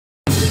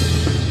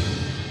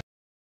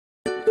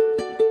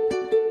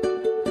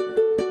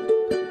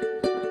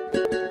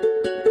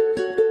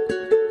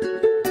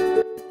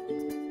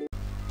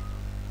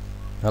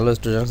Hello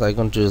students,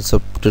 icon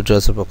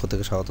টিউটোরিয়ালসের পক্ষ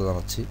থেকে স্বাগত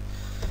জানাচ্ছি।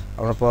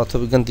 আমরা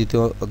পদার্থবিজ্ঞান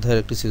তৃতীয় অধ্যায়ের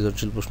একটি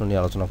সৃজনশীল প্রশ্ন নিয়ে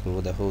আলোচনা করব।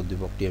 দেখো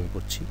উদ্দীপকটি আমি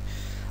পড়ছি।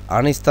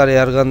 আনিস তার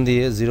এয়ারগান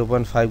দিয়ে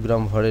 0.5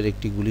 গ্রাম ভরের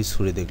একটি গুলি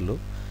ছুড়ে দেখল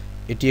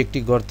এটি একটি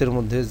গর্তের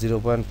মধ্যে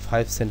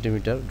 0.5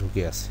 সেন্টিমিটার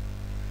ঢুকে আছে।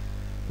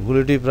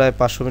 গুলিটি প্রায়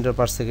 500 মিটার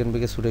পার সেকেন্ড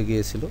বেগে ছুটে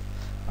গিয়েছিল।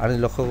 আনিস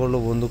লক্ষ্য করলো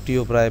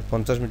বন্দুকটিও প্রায়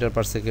 50 মিটার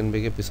পার সেকেন্ড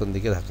বেগে পেছন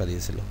দিকে ধাক্কা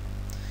দিয়েছিল।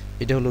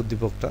 এটা হলো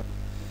উদ্দীপকটা।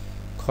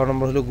 খ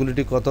নম্বর হলো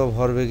গুলিটি কত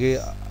ভরবেগে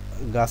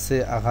গাছে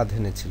আঘাত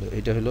হেনেছিল।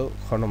 এটা হলো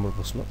খ নম্বর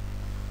প্রশ্ন।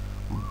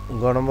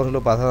 গ নম্বর হলো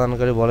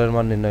বাধাদানকারী বলের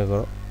মান নির্ণয়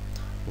করো।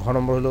 ঘ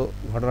নম্বর হলো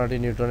ঘটনাটি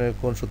নিউটনের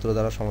কোন সূত্র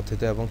দ্বারা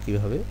সমর্থিত এবং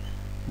কীভাবে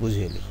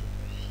বুঝিয়ে লিখো।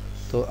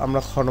 তো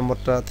আমরা খ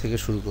নম্বরটা থেকে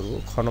শুরু করব।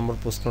 খ নম্বর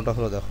প্রশ্নটা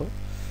হলো, দেখো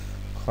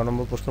খ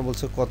নম্বর প্রশ্ন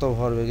বলছে কত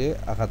ভরবেগে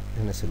আঘাত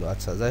হেনেছিল।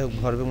 আচ্ছা, যাই হোক,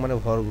 ভরবেগ মানে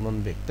ভর গুণন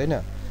বেগ, তাই না?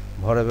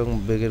 ভর এবং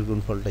বেগের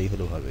গুণফলটাই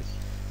হলো ভরবেগ।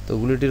 তো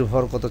গুলিটির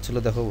ভর কত ছিল?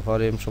 দেখো, ভর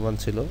এম সমান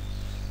ছিল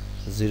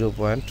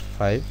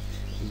 0.5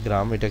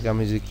 গ্রাম। এটাকে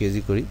আমি যদি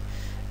কেজি করি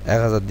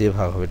 1000 দিয়ে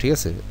ভাগ হবে, ঠিক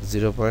আছে?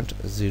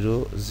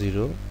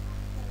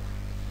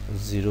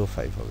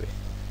 0.0005 হবে,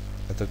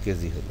 এত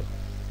কেজি হলো।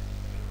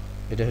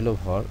 এটা হলো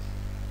ভর।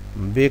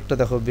 বেগটা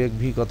দেখো, বেগ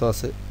ভি কত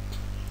আছে?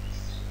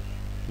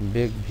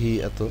 বেগ ভি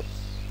এত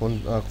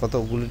কত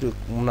গুলিটি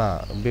না,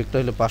 বেগটা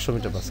হলো 500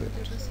 metre per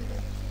second.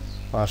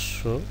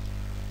 500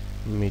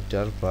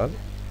 metre per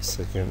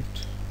second,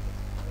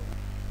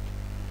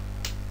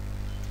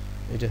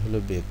 এটা হলো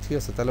বেগ, ঠিক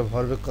আছে? তাহলে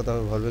ভরবেগ কত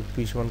হবে? ভরবেগ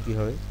পি সমান কী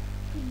হবে?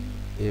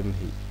 M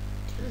V.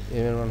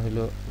 এম এর মান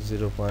হলো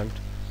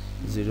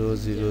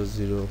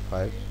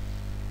 0.0005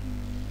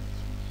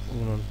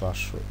 গুণন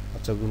 500।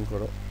 আচ্ছা, গুণ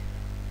করো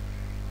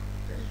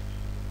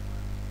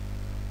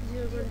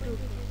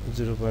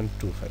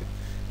 0.25।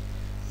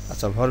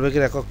 আচ্ছা,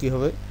 ভরবেগের একক কী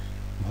হবে?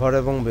 ভর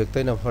এবং বেগ,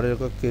 তাই না? ভরের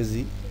একক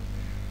কেজি,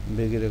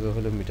 বেগের একক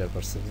হলো মিটার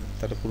পার সেকেন্ড।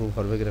 তাহলে পুরো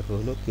ভরবেগের একক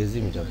হলো কেজি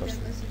মিটার পার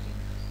সেকেন্ড।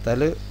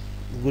 তাহলে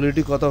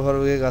গুলিটি কত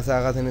ভরবেগে গাছে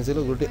আঘাত এনেছিল?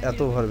 গুলিটি এত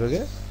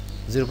ভরবেগে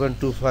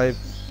 0.25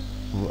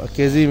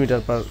 কেজি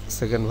মিটার পার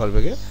সেকেন্ড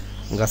ভরবেগে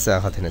গাছে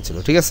আঘাত এনেছিল,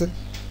 ঠিক আছে?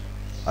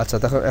 আচ্ছা,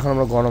 দেখো এখন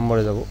আমরা গ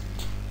নম্বরে যাব।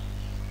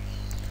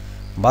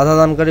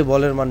 বাধাদানকারী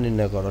বলের মান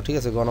নির্ণয় করো, ঠিক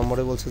আছে? গ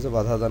নম্বরে বলছে যে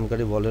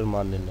বাধাদানকারী বলের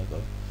মান নির্ণয়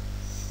করো।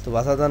 তো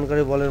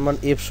বাধাদানকারী বলের মান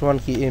এফ সমান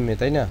কি এম এ,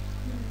 তাই না?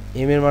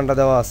 এম এর মানটা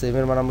দেওয়া আছে, এম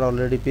এর মান আমরা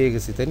অলরেডি পেয়ে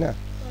গেছি, তাই না?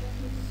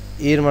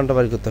 এর মানটা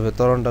বের করতে হবে,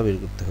 ত্বরণটা বের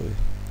করতে হবে।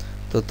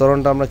 তো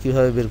ত্বরণটা আমরা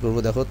কীভাবে বের করবো?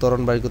 দেখো,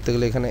 ত্বরণ বের করতে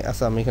গেলে এখানে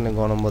আচ্ছা, আমি এখানে গ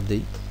নম্বর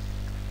দিই।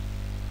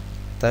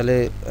 তাহলে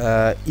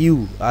ইউ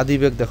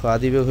আদিবেগ, দেখো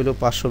আদিবেগ হলো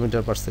 500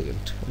 মিটার পার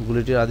সেকেন্ড।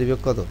 গুলিটির আদিবেগ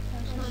কত?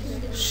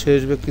 শেষ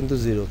বেগ কিন্তু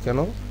 0। কেন?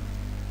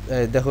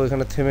 দেখো,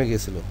 এখানে থেমে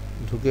গিয়েছিল,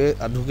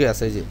 ঢুকে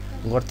আছে। এই যে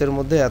গর্তের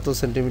মধ্যে এত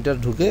সেন্টিমিটার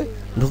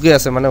ঢুকে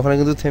আছে, মানে ওখানে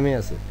কিন্তু থেমে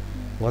আছে,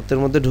 গর্তের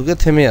মধ্যে ঢুকে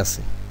থেমে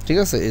আছে, ঠিক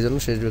আছে? এই জন্য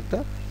শেষ বেগটা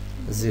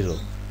 0।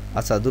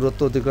 আচ্ছা, দূরত্ব,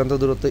 অতিক্রান্ত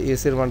দূরত্ব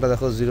এস এর মানটা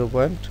দেখো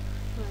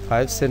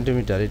 0.5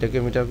 সেন্টিমিটার। এটাকে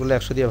মিটার করলে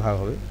 100 দিয়ে ভাগ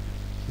হবে,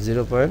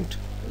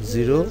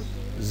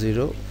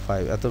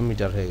 0.005 এত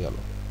মিটার হয়ে গেল,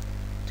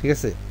 ঠিক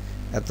আছে?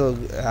 এত।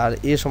 আর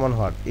এ সমান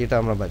হোয়াট, এটা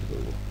আমরা বাইর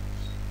করব,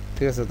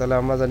 ঠিক আছে? তাহলে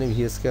আমরা জানি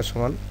ভি স্কয়ার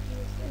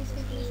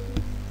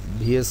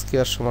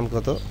সমান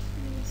কত?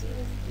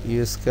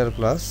 You square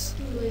plus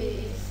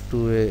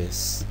 2as।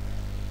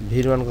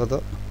 ভির মান কত?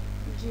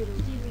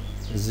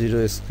 0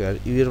 স্কয়ার।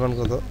 ইউ এর মান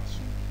কত?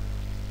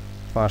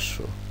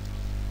 500।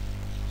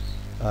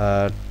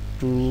 আর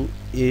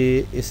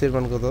 2as এর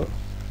মান কত?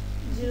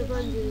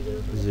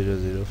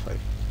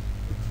 0.005।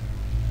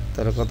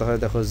 তাহলে কত হয়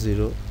দেখো?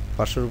 0।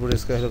 500-এর উপরে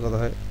স্কয়ার হলে কত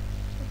হয়?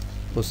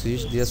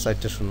 25 দিয়ে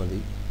 4টা শূন্য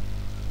দিই।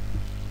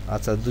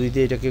 আচ্ছা, 2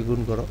 দিয়ে এটাকে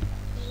গুণ করো,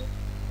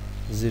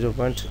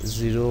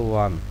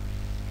 0.01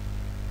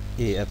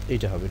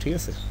 এইটা হবে, ঠিক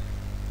আছে?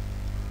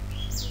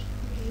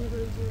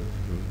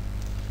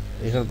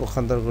 এখানে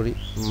পক্ষান্তর করি,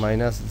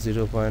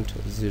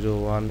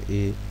 -0.01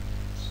 এ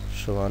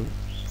সমান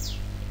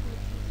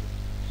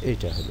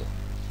এইটা হলো।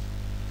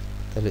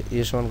 তাহলে এ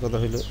সমান কত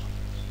হইল?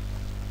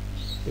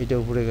 এইটা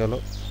উপরে গেল,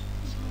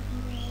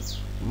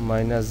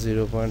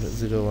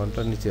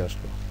 -0.01টা নিচে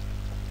আসলো।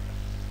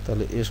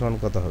 তাহলে এ সমান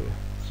কত হবে?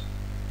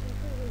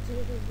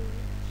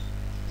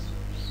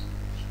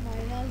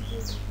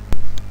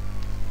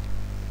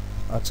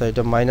 আচ্ছা,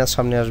 এটা মাইনাস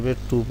সামনে আসবে,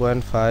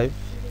 2.5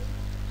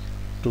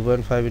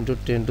 into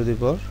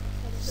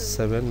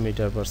 10⁻7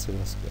 metre per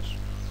second square,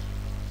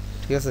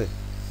 ঠিক আছে?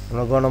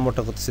 আমরা গ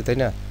নম্বরটা করতেছি, তাই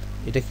না?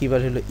 এটা কী বার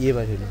হলো? এ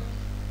বার হলো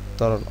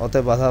ত্বরণ।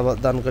 অতএব বাধা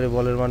দানকারী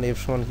বলের মান এফ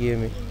সমান কি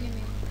এম এ।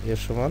 এফ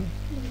সমান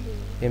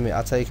এম এ।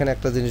 আচ্ছা, এখানে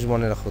একটা জিনিস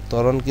মনে রাখো,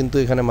 ত্বরণ কিন্তু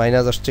এখানে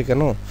মাইনাস আসছে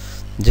কেন?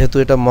 যেহেতু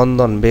এটা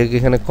মন্দন, বেগ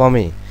এখানে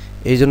কমে,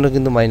 এই জন্য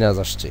কিন্তু মাইনাস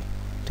আসছে,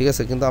 ঠিক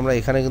আছে? কিন্তু আমরা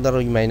এখানে কিন্তু আর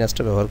ওই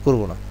মাইনাসটা ব্যবহার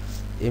করব না।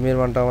 এম এর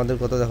মানটা আমাদের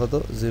কত দেখো তো?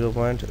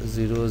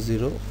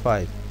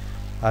 0.005।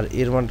 আর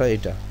এর মানটা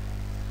এটা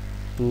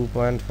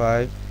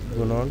 2.5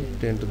 গুণন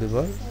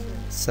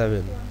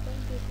 10⁻7,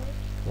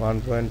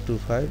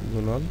 1.25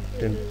 গুণন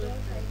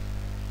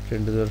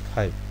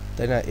 10⁵,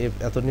 তাই না?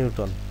 এত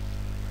নিউটন,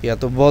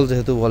 এত বল,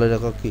 যেহেতু বলের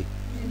একক কি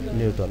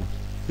নিউটন।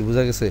 কি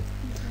বোঝা গেছে?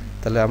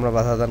 তাহলে আমরা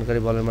বাধা দানকারী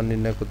বলের মান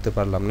নির্ণয় করতে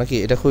পারলাম নাকি?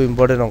 এটা খুব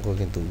ইম্পর্টেন্ট অঙ্ক,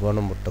 কিন্তু গ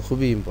নম্বরটা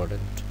খুবই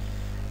ইম্পর্টেন্ট।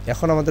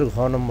 এখন আমাদের ঘ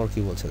নম্বর কি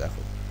বলছে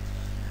দেখো,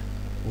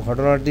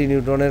 ঘটনাটি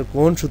নিউটনের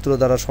কোন সূত্র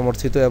দ্বারা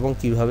সমর্থিত এবং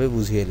কিভাবে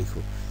বুঝিয়ে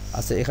লিখো।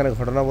 আচ্ছা, এখানে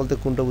ঘটনা বলতে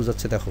কোনটা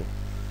বোঝাচ্ছে দেখো,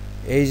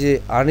 এই যে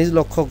আনিস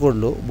লক্ষ্য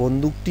করলো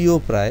বন্দুকটিও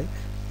প্রায়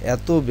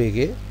এত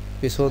বেগে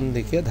পেছন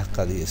দিকে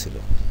ধাক্কা দিয়েছিল।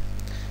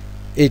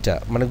 এইটা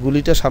মানে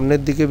গুলিটা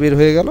সামনের দিকে বের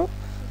হয়ে গেল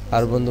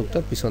আর বন্দুকটা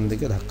পিছন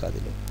দিকে ধাক্কা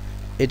দিল।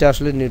 এটা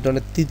আসলে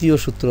নিউটনের তৃতীয়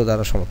সূত্র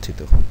দ্বারা সমর্থিত।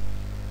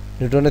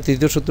 নিউটনের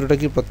তৃতীয় সূত্রটা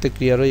কি, প্রত্যেক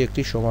ক্রিয়ারই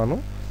একটি সমান ও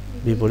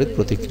বিপরীত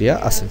প্রতিক্রিয়া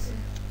আছে।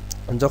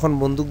 যখন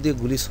বন্দুক দিয়ে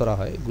গুলি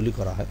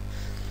করা হয়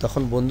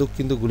তখন বন্দুক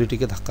কিন্তু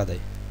গুলিটিকে ধাক্কা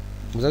দেয়,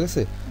 বুঝা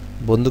গেছে?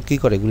 বন্দুক কী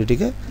করে,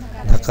 গুলিটিকে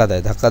ধাক্কা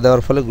দেয়, ধাক্কা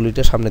দেওয়ার ফলে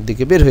গুলিটা সামনের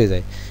দিকে বের হয়ে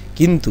যায়।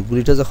 কিন্তু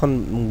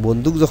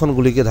বন্দুক যখন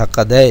গুলিকে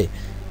ধাক্কা দেয়,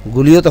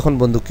 গুলিও তখন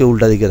বন্দুককে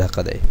উল্টা দিকে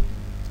ধাক্কা দেয়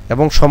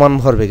এবং সমান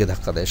ভরবেগে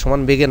ধাক্কা দেয়। সমান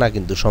বেগে না,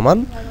 কিন্তু সমান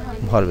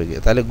ভরবেগে।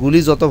 তাহলে গুলি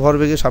যত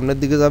ভরবেগে সামনের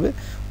দিকে যাবে,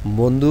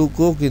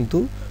 বন্দুকও কিন্তু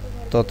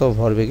তত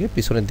ভরবেগে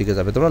পিছনের দিকে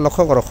যাবে। তোমরা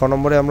লক্ষ্য করো, খ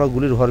নম্বরে আমরা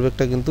গুলির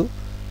ভরবেগটা কিন্তু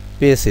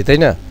পেয়েছি, তাই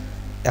না?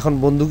 এখন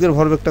বন্দুকের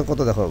ভরবেগটা কত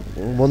দেখো,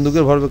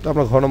 বন্দুকের ভরবেগটা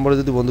আমরা ঘ নম্বরে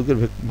যদি বন্দুকের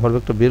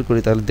ভরবেগটা বের করি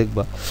তাহলে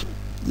দেখবা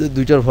যে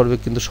দুইটার ভরবেগ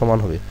কিন্তু সমান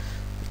হবে।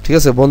 ঠিক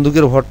আছে,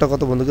 বন্দুকের ভরটা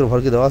কত, বন্দুকের ভর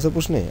কি দেওয়া আছে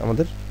প্রশ্নে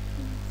আমাদের?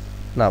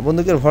 না,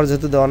 বন্দুকের ভর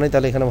যেহেতু দেওয়া নেই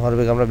তাহলে এখানে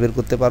ভরবেগ আমরা বের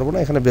করতে পারবো না,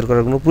 এখানে বের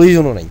করার কোনো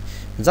প্রয়োজনও নেই।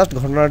 জাস্ট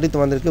ঘটনাটি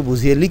তোমাদেরকে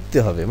বুঝিয়ে লিখতে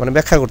হবে, মানে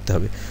ব্যাখ্যা করতে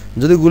হবে।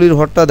 যদি গুলির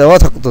ভরটা দেওয়া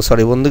থাকতো,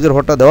 বন্দুকের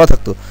ভরটা দেওয়া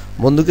থাকতো,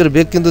 বন্দুকের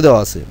বেগ কিন্তু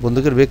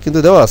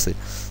দেওয়া আছে,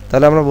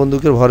 তাহলে আমরা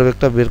বন্দুকের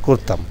ভরবেগটা বের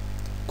করতাম,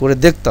 করে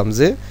দেখতাম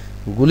যে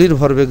গুলির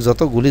ভরবেগ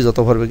গুলি যত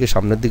ভরবেগে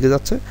সামনের দিকে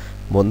যাচ্ছে,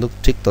 বন্দুক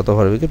ঠিক তত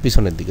ভরবেগে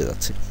পিছনের দিকে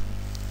যাচ্ছে।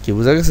 কি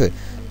বোঝা গেছে?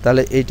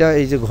 তাহলে এইটা,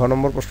 এই যে ঘ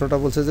নম্বর প্রশ্নটা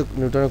বলছে যে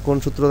নিউটনের কোন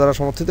সূত্র দ্বারা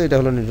সমর্থিত, এটা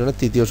হলো নিউটনের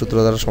তৃতীয় সূত্র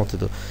দ্বারা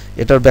সমর্থিত।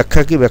 এটার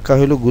ব্যাখ্যা কি? ব্যাখ্যা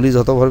হলো গুলি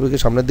যত ভরবেগে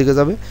সামনের দিকে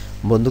যাবে,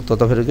 বন্দুক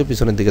তত ভরবেগে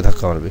পিছনের দিকে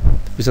ধাক্কা মারবে,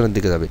 পিছনের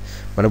দিকে যাবে।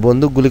 মানে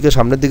বন্দুক গুলিকে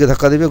সামনের দিকে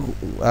ধাক্কা দিবে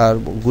আর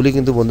গুলি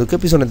কিন্তু বন্দুককে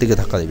পিছনের দিকে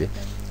ধাক্কা দিবে।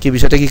 কি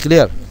বিষয়টা কি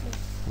ক্লিয়ার?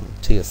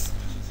 ঠিক আছে।